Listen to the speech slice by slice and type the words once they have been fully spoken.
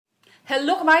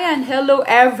Hello kabayan! Hello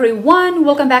everyone!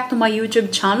 Welcome back to my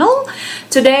YouTube channel.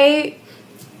 Today,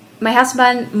 my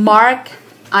husband Mark,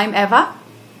 I'm Eva.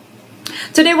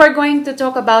 Today we're going to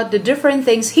talk about the different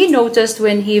things he noticed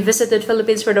when he visited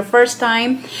Philippines for the first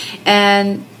time,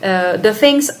 and the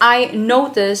things I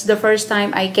noticed the first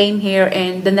time I came here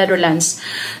in the Netherlands.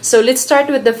 So let's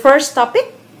start with the first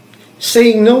topic.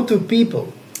 Saying no to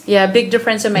people. Yeah, big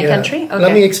difference in my country. Okay.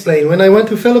 Let me explain. When I went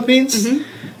to Philippines,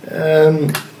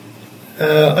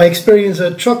 I experienced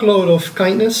a truckload of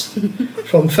kindness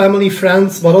from family,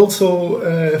 friends, but also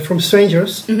from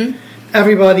strangers.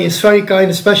 Everybody is very kind,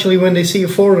 especially when they see a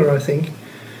foreigner, I think.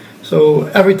 So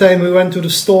every time we went to the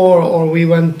store or we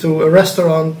went to a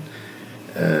restaurant,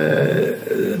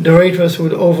 the waitress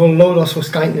would overload us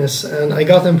with kindness. And I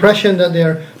got the impression that they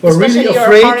were especially really you're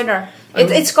afraid. A foreigner.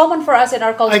 It's common for us in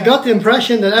our culture. I got the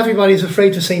impression that everybody is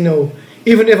afraid to say no.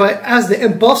 Even if I ask the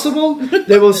impossible,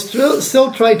 they will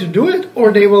still try to do it,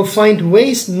 or they will find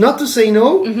ways not to say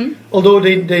no. Although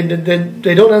they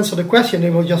don't answer the question,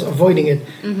 they were just avoiding it.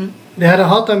 They had a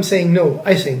hard time saying no,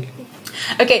 I think.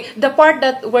 Okay, the part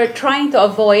that we're trying to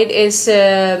avoid is we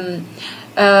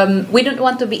don't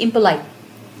want to be impolite.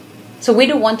 So we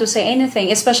don't want to say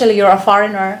anything, especially you're a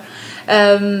foreigner.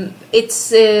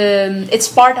 It's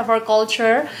part of our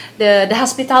culture. The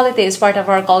hospitality is part of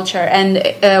our culture, and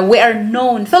we are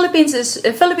known.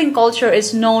 Philippine culture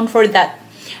is known for that,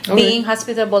 being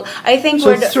hospitable. I think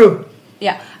it's true.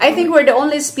 Yeah, I think we're the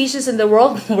only species in the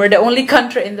world. We're the only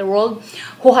country in the world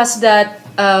who has that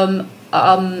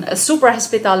super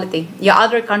hospitality. Yeah,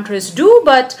 other countries do,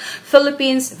 but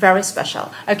Philippines very special.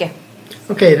 Okay.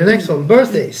 Okay, the next one,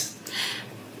 birthdays.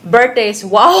 Birthdays,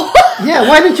 wow. Yeah,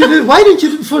 why don't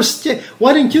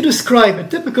you describe a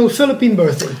typical Philippine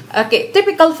birthday? Okay,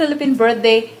 typical Philippine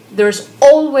birthday, there's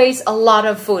always a lot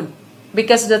of food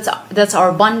because that's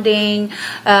our bonding,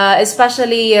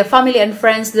 especially family and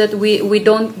friends that we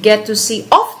don't get to see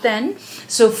often.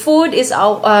 So food is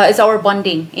our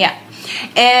bonding. Yeah.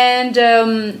 And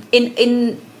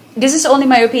in this is only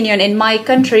my opinion. In my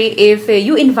country, if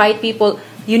you invite people,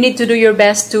 you need to do your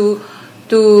best to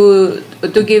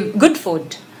give good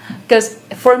food, because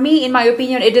for me, in my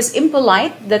opinion, it is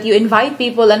impolite that you invite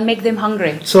people and make them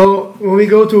hungry. So when we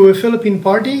go to a Philippine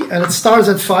party and it starts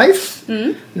at 5,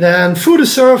 then food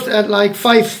is served at like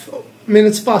 5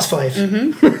 minutes past 5.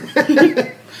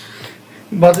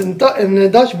 But in the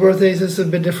Dutch birthdays it's a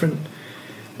bit different,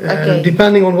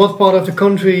 depending on what part of the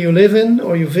country you live in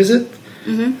or you visit.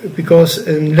 Because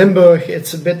in Limburg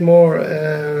it's a bit more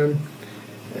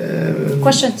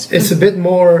questions. It's a bit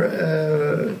more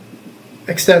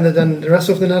extended than the rest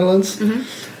of the Netherlands,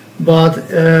 but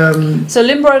so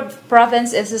Limburg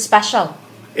province is special.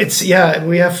 It's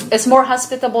more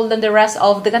hospitable than the rest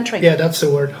of the country. Yeah, that's the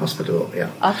word, hospitable.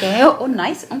 Yeah. Okay. Oh,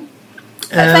 nice.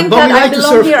 Thank God I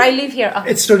belong here. I live here.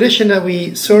 It's tradition that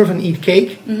we serve and eat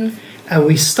cake, and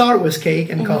we start with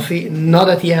cake and coffee, not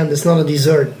at the end. It's not a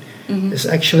dessert. It's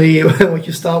actually what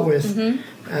you start with.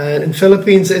 And in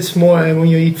Philippines, it's more when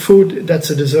you eat food, that's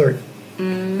a dessert.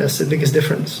 That's the biggest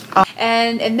difference.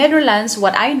 And in Netherlands,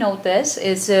 what I notice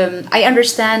is, I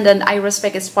understand and I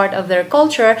respect it's part of their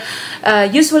culture.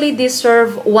 Usually they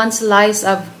serve one slice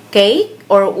of cake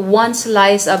or one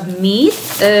slice of meat.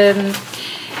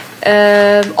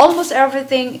 Almost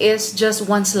everything is just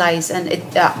one slice, and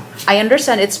I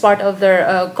understand it's part of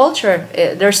their culture,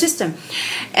 their system.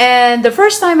 And the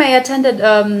first time I attended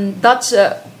Dutch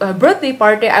birthday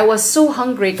party, I was so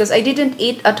hungry because I didn't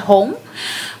eat at home,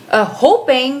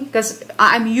 hoping, because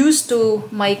I'm used to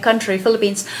my country,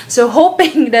 Philippines, so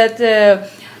hoping that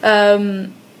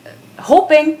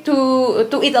hoping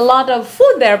to eat a lot of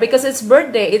food there because it's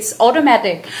birthday, it's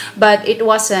automatic, but it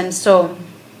wasn't. So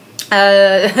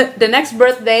the next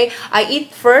birthday, I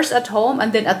eat first at home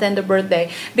and then attend the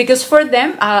birthday. Because for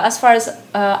them, as far as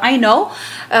I know,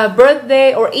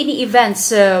 birthday or any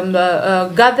events,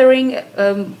 gathering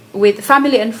with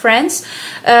family and friends,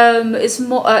 is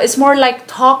more like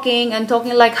talking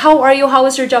like, how are you? How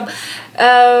is your job?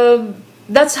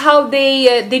 That's how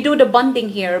they do the bonding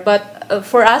here. But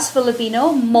for us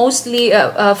Filipino, mostly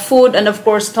food and of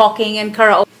course talking and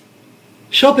karaoke.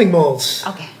 Shopping malls.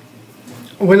 Okay.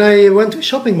 When I went to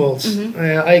shopping malls,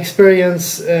 I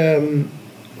experienced,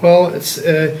 it's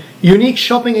a unique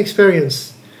shopping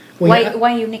experience.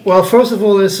 Why unique? Well, first of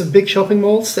all, there's a big shopping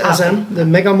malls, the SM, the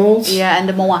mega malls. Yeah, and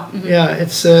the MOA. Yeah,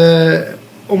 it's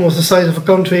almost the size of a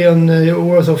country on the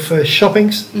worth of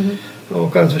shoppings,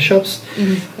 all kinds of shops.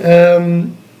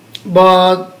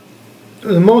 But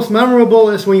the most memorable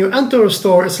is when you enter a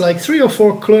store, it's like 3 or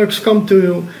 4 clerks come to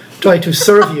you try to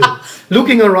serve you.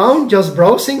 Looking around, just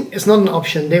browsing is not an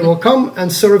option. They will come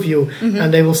and serve you,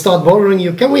 and they will start bothering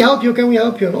you. Can we help you? Can we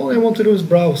help you? And all they want to do is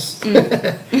browse,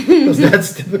 because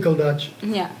that's typical Dutch.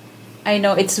 Yeah, I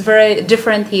know it's very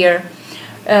different here.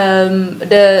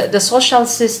 The social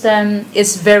system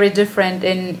is very different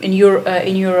in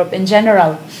Europe in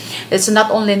general. It's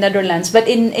not only Netherlands, but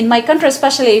in my country,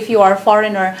 especially if you are a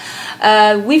foreigner,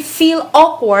 we feel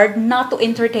awkward not to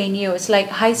entertain you. It's like,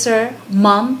 hi sir,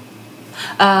 mom,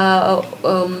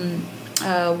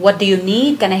 what do you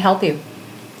need? Can I help you?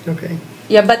 Okay.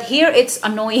 Yeah, but here it's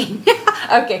annoying.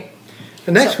 Okay.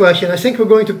 The next question, I think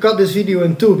we're going to cut this video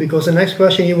in two, because the next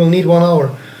question you will need 1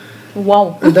 hour.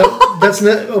 Wow. And that's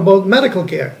about medical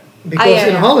care. Because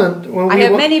in Holland, when I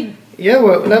have many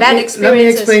let me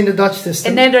explain the Dutch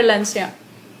system. In Netherlands, yeah.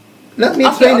 Let me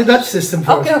explain the Dutch system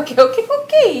first. Okay.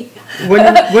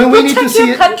 When we need to see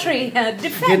your country,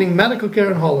 getting medical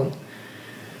care in Holland.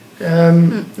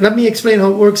 Let me explain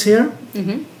how it works here.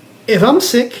 If I'm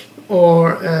sick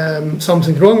or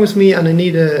something's wrong with me and I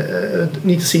need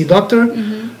to see a doctor,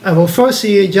 I will first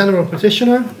see a general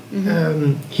practitioner.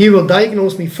 He will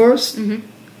diagnose me first,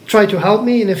 try to help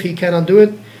me, and if he cannot do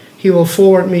it, he will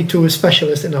forward me to a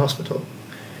specialist in the hospital.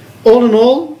 All in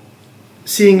all,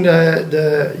 seeing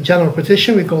the general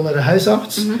practitioner, we call that a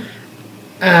huisarts,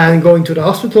 and going to the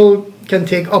hospital can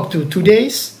take up to 2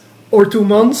 days or 2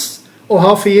 months or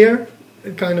half a year.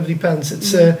 It kind of depends.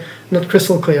 It's not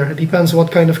crystal clear. It depends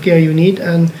what kind of care you need,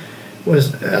 and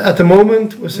at the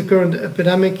moment, with the current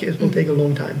epidemic, it will take a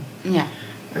long time. Yeah.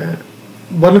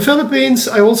 But in the Philippines,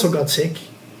 I also got sick.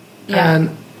 Yeah.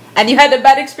 And you had a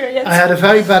bad experience? I had a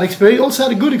very bad experience. Also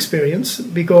had a good experience,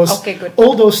 because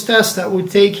all those tests that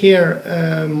would take here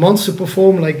months to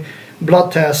perform, like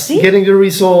blood tests, getting the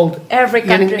result,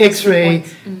 getting X-ray,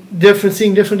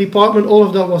 seeing different department, all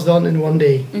of that was done in 1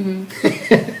 day.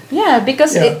 Yeah,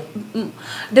 because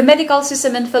the medical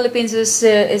system in Philippines is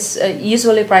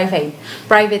usually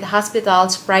private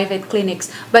hospitals, private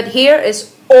clinics, but here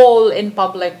is all in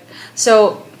public.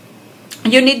 So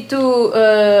you need to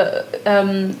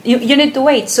you need to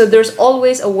wait. So there's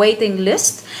always a waiting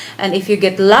list, and if you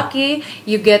get lucky,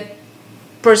 you get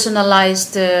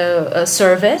personalized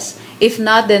service. If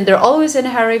not, then they're always in a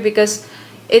hurry, because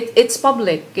it's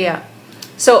public. Yeah.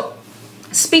 So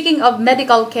speaking of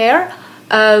medical care,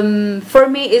 for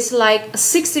me it's like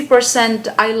 60%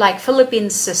 I like Philippine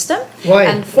system. Why?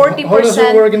 And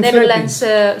 40% Netherlands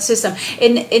system.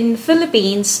 In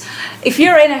Philippines, if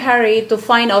you're in a hurry to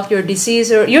find out your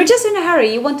disease, or you're just in a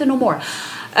hurry, you want to know more,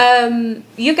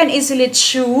 you can easily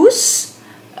choose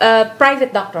a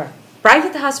private doctor.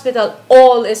 Private hospital,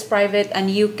 all is private,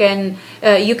 and you can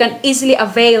easily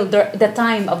avail the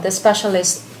time of the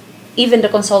specialist, even the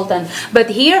consultant.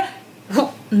 But here,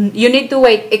 you need to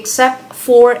wait, except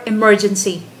for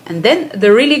emergency, and then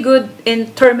they're really good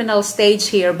in terminal stage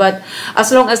here. But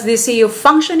as long as they see you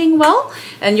functioning well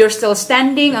and you're still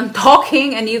standing and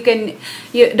talking, and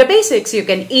the basics, you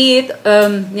can eat,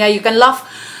 you can laugh,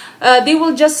 they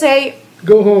will just say,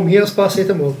 go home, here's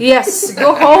paracetamol. Yes,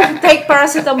 go home, take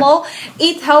paracetamol,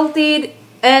 eat healthy,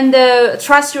 and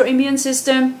trust your immune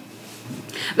system.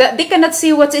 But they cannot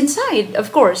see what's inside,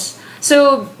 of course.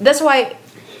 So that's why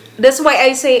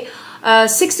I say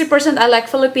 60% I like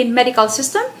Philippine medical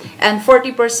system, and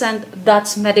 40%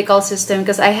 Dutch medical system,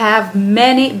 because I have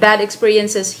many bad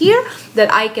experiences here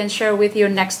that I can share with you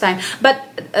next time. But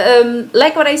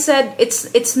like what I said,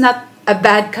 it's not a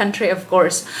bad country, of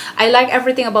course. I like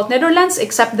everything about Netherlands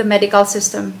except the medical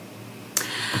system.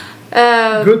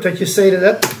 Good that you say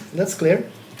that. That's clear.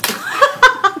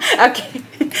 Okay.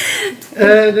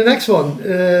 The next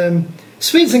one,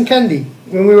 sweets and candy.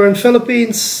 When we were in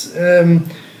Philippines, I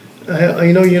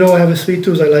have a sweet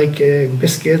tooth. I like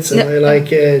biscuits, and I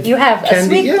like you have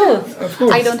candy. A sweet tooth. Of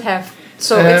course. I don't have.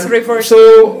 So it's reversed.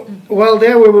 So while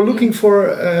there, we were looking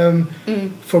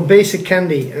for basic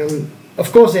candy, and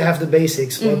of course, they have the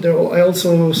basics, but I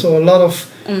also saw a lot of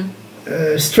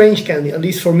strange candy. At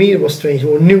least for me, it was strange.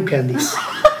 Or new candies.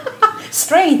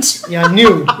 Strange. Yeah,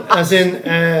 new, as in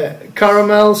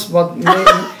caramels, but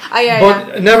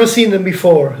never seen them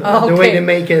before. The way they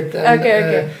make it. And,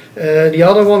 the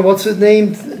other one, what's its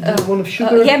name? The one of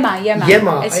sugar.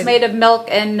 Yema. It's made of milk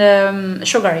and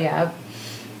sugar. Yeah.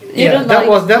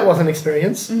 That was an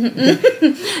experience.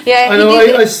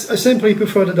 Yeah, I simply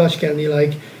prefer the Dutch candy,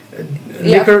 like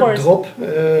liquor drop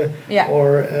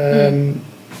or.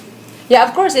 Yeah,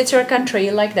 of course, it's your country.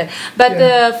 You like that, but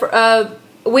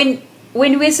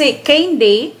when we say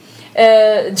candy,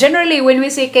 generally when we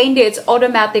say candy, it's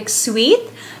automatic sweet.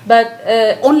 But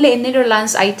only in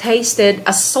Netherlands, I tasted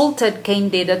a salted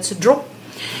candy that's drop.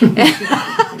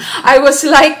 I was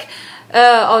like,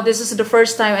 oh, this is the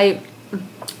first time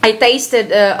I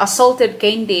tasted a salted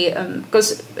candy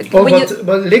because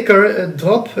but liquor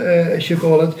drop, as you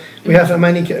call it, we have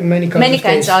many kinds. Many of kinds.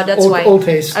 taste. Oh, that's why. All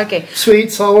taste. Okay.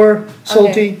 Sweet, sour,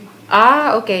 salty. Okay.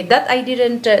 Ah, okay. That I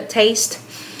didn't taste.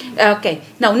 Okay.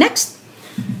 Now next.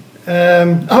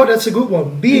 Oh, that's a good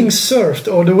one. Being served,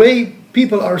 or the way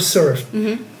people are served.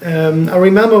 I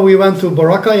remember we went to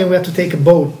Boracay and we had to take a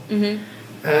boat.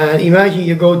 And imagine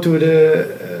you go to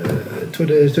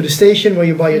the station where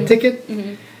you buy a ticket,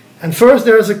 and first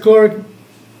there's a clerk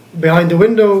behind the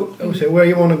window who say, "Where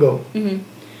you want to go?"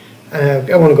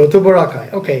 I want to go to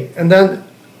Boracay. Okay, and then,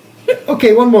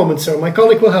 okay, one moment, sir. My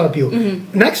colleague will help you.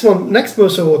 Next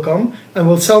person will come and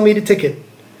will sell me the ticket.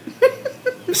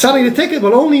 Selling the ticket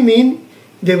will only mean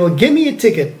they will give me a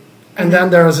ticket, and then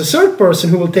there is a third person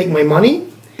who will take my money,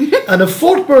 and a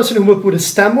fourth person who will put a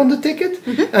stamp on the ticket,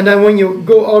 and then when you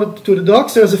go out to the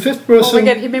docks, there's a fifth person Oh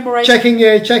my God, he memorized checking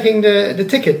the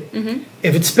ticket.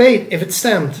 If it's paid, if it's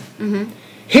stamped.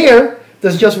 Here,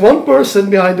 there's just one person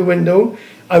behind the window.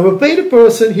 I will pay the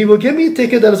person, he will give me a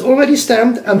ticket that is already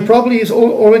stamped and probably is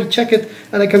already checked it,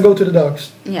 and I can go to the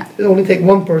docks. Yeah. It only takes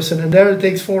one person, and there it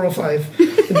takes 4 or 5.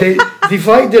 They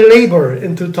divide the labor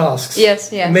into tasks.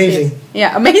 Yes. Amazing. Yes.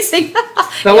 Yeah, amazing.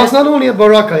 That was not only at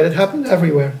Boracay, it happened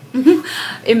everywhere.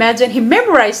 Imagine he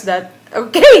memorized that.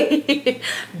 Okay.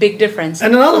 Big difference.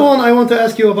 And another one I want to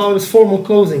ask you about is formal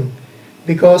clothing.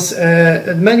 Because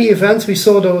at many events we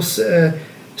saw those,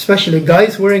 especially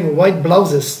guys wearing white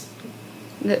blouses.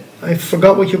 I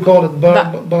forgot what you call it.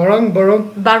 Barong?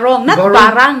 Barong, not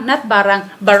barang, not barang.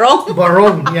 Barong.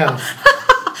 Barong, yeah.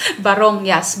 Barong,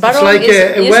 yes. It's like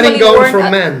a wedding gown for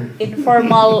men.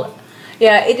 Informal,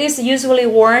 yeah, it is usually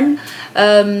worn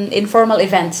in formal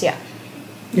events, yeah.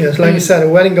 Yes, like you said, a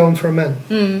wedding gown for men.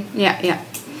 Yeah.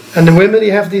 And the women,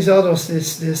 you have these others,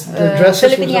 the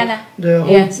dresses with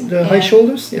the high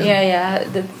shoulders. Yeah.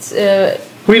 That's,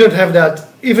 we don't have that.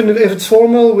 Even if it's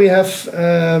formal, we have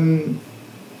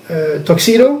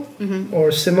tuxedo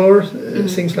or similar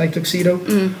things like tuxedo,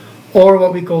 or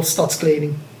what we call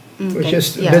stadskleding, which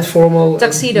is a bit formal,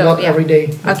 tuxedo, not every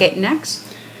day. Okay, next.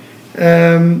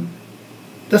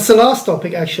 That's the last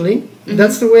topic, actually.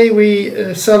 That's the way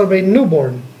we celebrate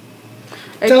newborn.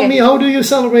 Okay. Tell me, how do you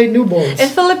celebrate newborns? In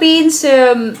Philippines,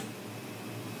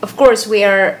 of course, we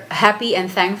are happy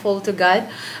and thankful to God,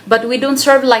 but we don't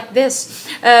serve like this.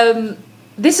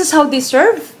 This is how they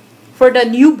serve for the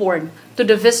newborn to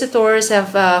the visitors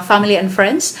of family and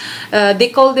friends. They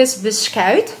call this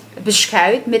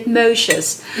beschuit met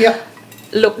muisjes. Yeah.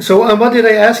 Look. So, what did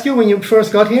I ask you when you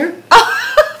first got here?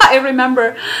 I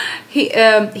remember he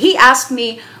asked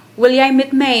me, "Wil jij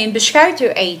met mij een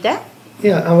beschuitje eten?"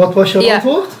 Yeah, and what was your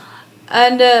antwoord?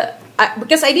 And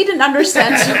because I didn't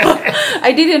understand, so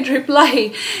I didn't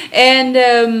reply. And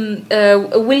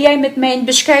wil jij met mij een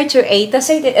beschuitje eten?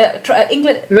 Say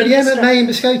English. Wil jij met mij een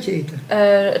beschuitje eten?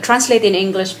 Translate in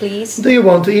English, please. Do you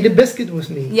want to eat a biscuit with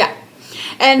me? Yeah.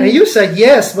 And you said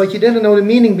yes, but you didn't know the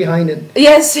meaning behind it.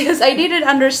 Yes, I didn't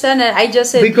understand it. I just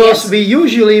said because yes. We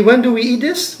usually, when do we eat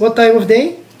this? What time of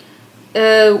day?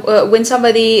 When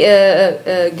somebody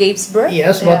gives birth.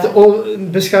 Yes, but all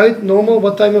beschuit, normal,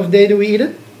 what time of day do we eat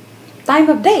it? Time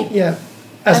of day? Yeah.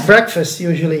 As breakfast,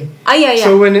 usually. Yeah.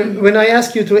 So when I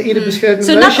ask you to eat a beschuit,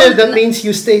 so that means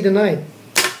you stay the night.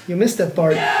 You missed that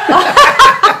part.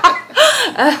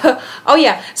 Oh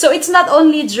yeah. So it's not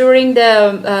only during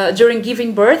the during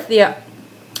giving birth. Yeah.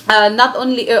 Not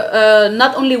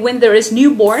only when there is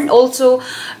newborn, also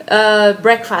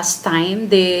breakfast time.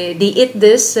 They eat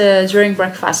this during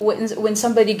breakfast. When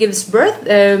somebody gives birth,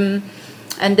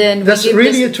 and then that's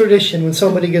really a tradition. When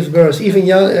somebody gives birth, even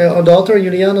our daughter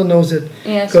Juliana knows it,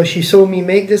 because she saw me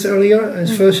make this earlier. And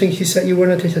the first thing she said, "You were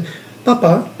not." She said,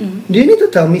 "Papa, do you need to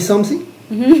tell me something?"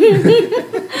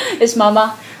 Is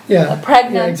Mama? Yeah,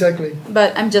 pregnant. Yeah, exactly.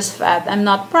 But I'm just fat. I'm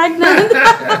not pregnant.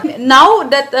 Now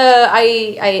that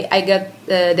I got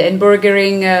the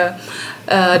inburgering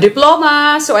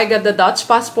diploma, so I got the Dutch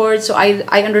passport, so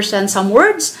I understand some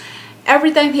words.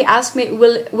 Every time he asks me,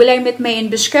 will I met mij een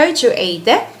beschuitje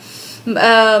eten?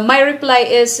 My reply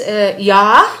is,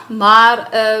 ja, maar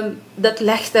dat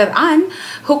legt eraan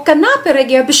hoe knaperig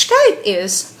je beschuit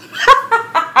is.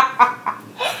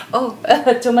 Oh,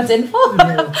 too much info.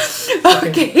 No.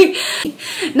 Okay.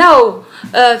 Now,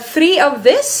 3 of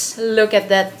this. Look at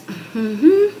that.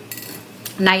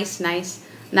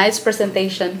 Nice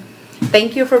presentation.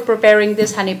 Thank you for preparing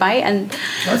this honey pie. And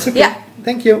that's okay. Yeah.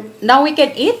 Thank you. Now we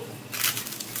can eat.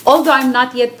 Although I'm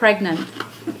not yet pregnant.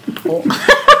 Oh.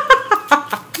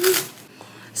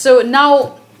 So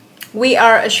now we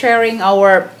are sharing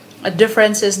our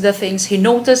differences, the things he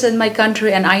noticed in my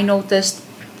country and I noticed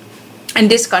in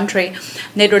this country,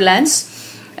 Netherlands.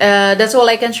 That's all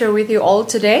I can share with you all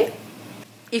today.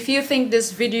 If you think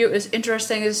this video is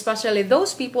interesting, especially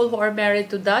those people who are married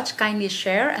to Dutch, kindly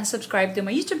share and subscribe to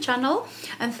my YouTube channel.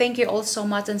 And thank you all so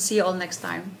much, and see you all next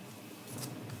time.